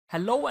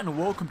Hello and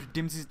welcome to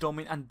Dimsy's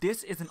Domain, and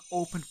this is an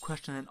open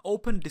question, an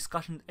open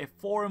discussion, a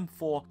forum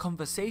for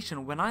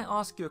conversation. When I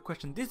ask you a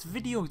question, this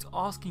video is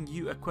asking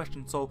you a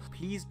question, so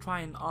please try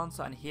and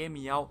answer and hear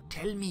me out.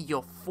 Tell me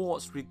your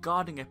thoughts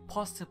regarding a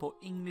possible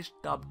English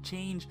dub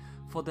change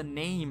for the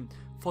name,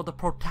 for the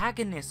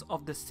protagonist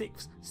of the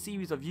 6th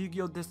series of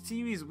Yu-Gi-Oh! The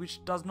series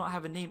which does not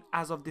have a name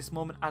as of this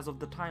moment, as of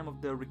the time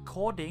of the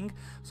recording.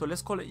 So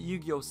let's call it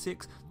Yu-Gi-Oh!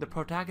 6. The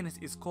protagonist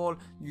is called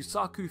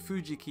Yusaku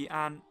Fujiki,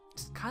 and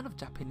it's kind of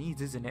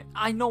Japanese, isn't it?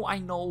 I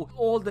know,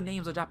 all the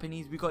names are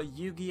Japanese. We got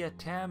Yugi,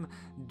 Tem,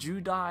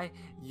 Judai,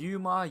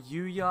 Yuma,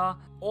 Yuya,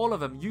 all of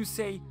them. You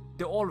say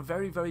they're all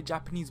very, very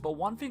Japanese, but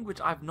one thing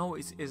which I've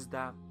noticed is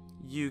that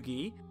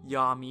Yugi,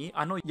 Yami,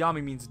 I know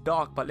Yami means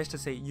dark, but let's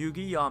just say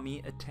Yugi,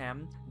 Yami,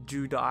 Tem,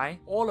 Judai,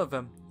 all of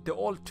them, they're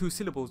all 2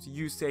 syllables.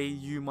 You say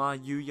Yuma,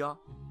 Yuya,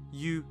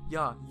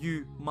 Yuya,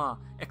 Yuma,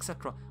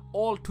 etc.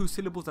 All 2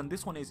 syllables, and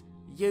this one is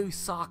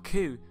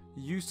Yusaku,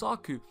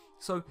 Yusaku.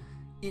 So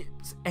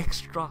it's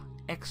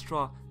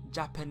extra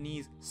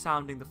Japanese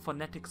sounding. The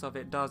phonetics of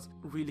it does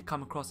really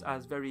come across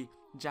as very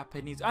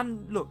Japanese.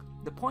 And look,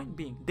 the point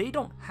being, they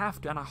don't have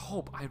to, and I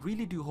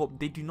really do hope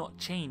they do not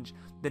change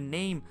the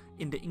name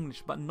in the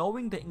English. But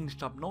knowing the English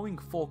dub, knowing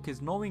focus,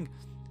 knowing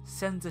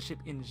censorship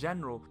in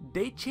general,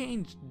 they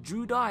changed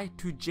Judai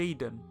to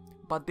Jaden,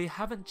 but they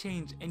haven't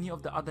changed any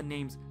of the other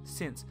names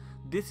since.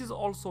 This is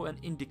also an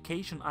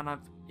indication, and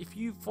if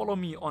you follow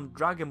me on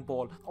Dragon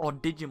Ball or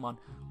Digimon,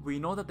 we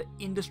know that the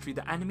industry,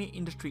 the anime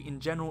industry in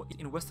general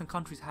in Western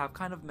countries, have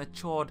kind of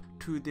matured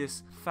to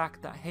this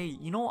fact that, hey,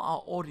 you know,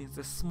 our audience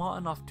is smart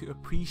enough to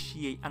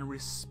appreciate and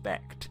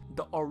respect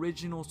the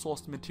original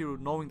source material,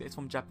 knowing that it's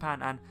from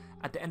Japan. And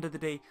at the end of the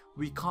day,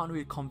 we can't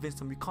really convince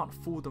them, we can't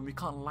fool them, we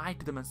can't lie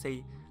to them and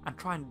say and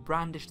try and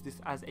brandish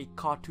this as a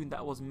cartoon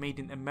that was made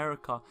in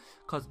America.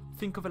 Because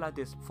think of it like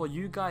this, for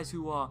you guys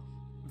who are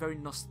very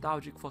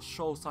nostalgic for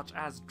shows such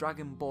as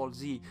Dragon Ball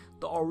Z,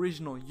 the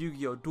original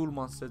Yu-Gi-Oh!, Duel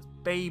Monsters,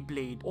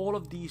 Beyblade, all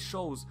of these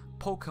shows,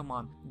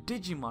 Pokemon,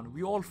 Digimon,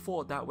 we all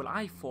thought that, well,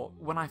 I thought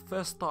when I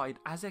first started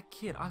as a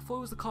kid, I thought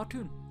it was a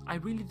cartoon. I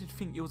really did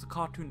think it was a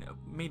cartoon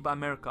made by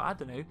America. I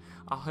don't know,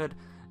 I heard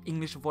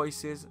English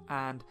voices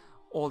and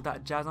all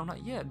that jazz. I'm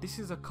like, yeah, this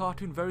is a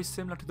cartoon very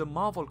similar to the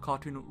Marvel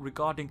cartoon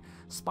regarding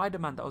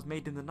Spider-Man that was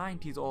made in the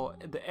 90s, or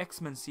the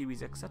X-Men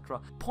series,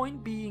 etc.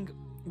 Point being,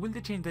 will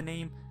they change the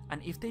name?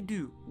 And if they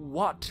do,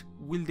 what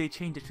will they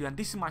change it to? And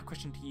this is my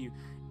question to you.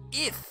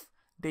 If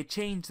they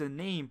change the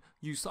name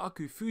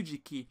Yusaku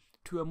Fujiki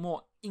to a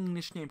more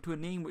English name, to a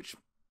name which,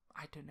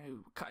 I don't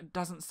know,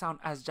 doesn't sound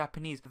as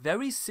Japanese,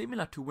 very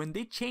similar to when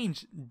they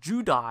changed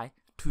Judai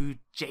to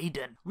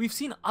Jaden. We've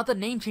seen other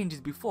name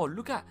changes before.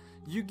 Look at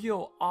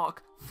Yu-Gi-Oh!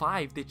 Arc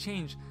 5. They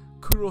changed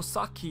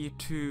Kurosaki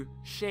to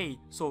Shei.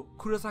 So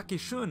Kurosaki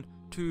Shun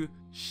to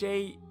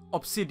Shei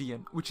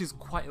Obsidian, which is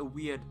quite a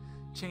weird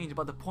change.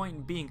 But the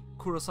point being,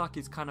 Kurosaki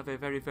is kind of a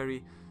very,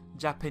 very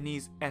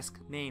Japanese-esque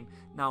name.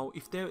 Now,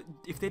 if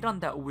they done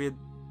that with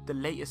the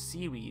latest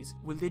series,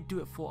 will they do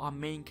it for our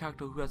main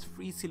character who has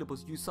 3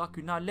 syllables,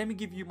 Yusaku? Now let me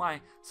give you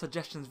my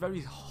suggestions,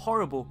 very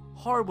horrible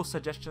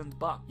suggestions,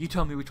 but you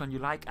tell me which one you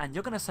like, and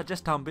you're gonna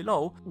suggest down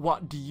below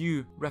what do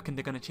you reckon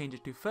they're gonna change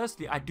it to.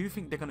 Firstly, I do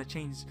think they're gonna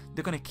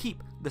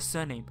keep the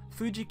surname.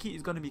 Fujiki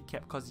is gonna be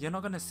kept, because you're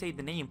not gonna say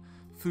the name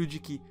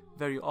Fujiki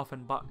very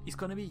often, but it's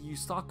gonna be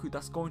Yusaku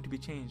that's going to be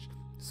changed.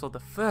 So the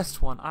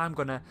first one I'm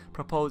gonna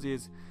propose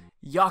is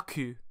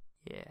Yaku.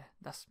 Yeah,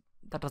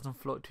 that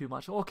doesn't float too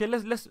much. Okay,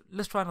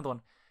 let's try another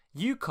one.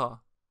 Yuka.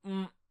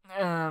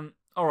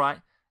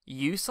 Alright.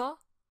 Yusa?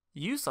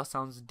 Yusa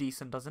sounds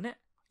decent, doesn't it?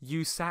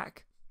 Yusak,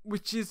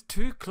 which is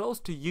too close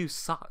to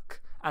Yusak,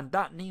 and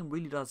that name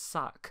really does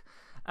suck.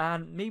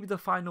 And maybe the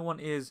final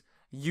one is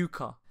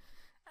Yuka.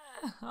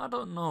 I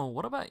don't know.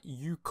 What about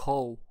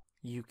Yuko?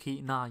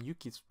 Yuki? Nah,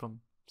 Yuki's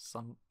from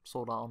some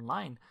sort of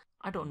online.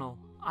 I don't know.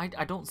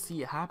 I don't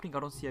see it happening. I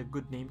don't see a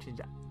good name change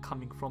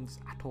coming from this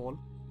at all.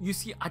 You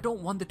see, I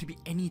don't want there to be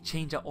any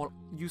change at all.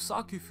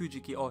 Yusaku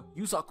Fujiki or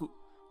Yusaku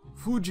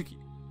Fujiki.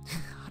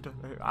 I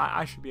don't know.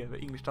 I should be an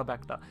English dub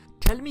actor.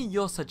 Tell me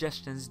your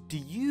suggestions. Do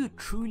you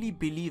truly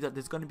believe that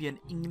there's going to be an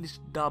English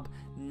dub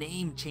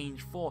name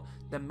change for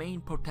the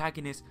main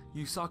protagonist,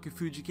 Yusaku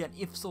Fujiki? And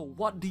if so,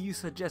 what do you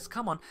suggest?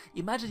 Come on,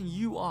 imagine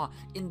you are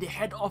in the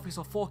head office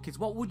of 4Kids.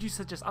 What would you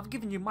suggest? I've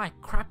given you my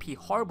crappy,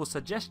 horrible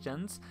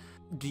suggestions.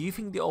 Do you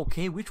think they're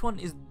okay? Which one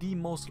is the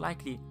most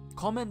likely?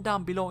 Comment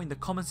down below in the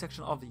comment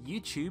section of the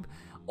YouTube,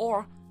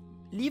 or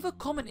leave a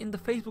comment in the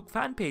Facebook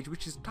fan page,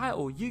 which is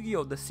titled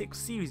Yu-Gi-Oh! The 6th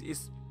series,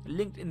 is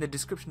linked in the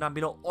description down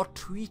below, or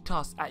tweet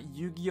us at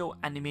Yu-Gi-Oh!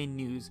 Anime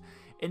News.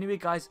 Anyway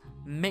guys,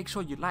 make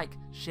sure you like,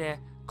 share,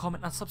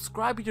 comment and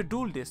subscribe to your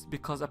duel disc,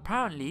 because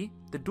apparently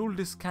the duel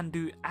disc can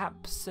do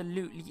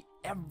absolutely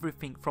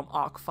everything from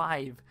Arc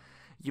 5.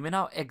 You may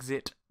now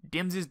exit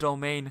Dimsy's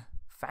Domain.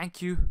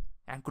 Thank you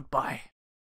and goodbye.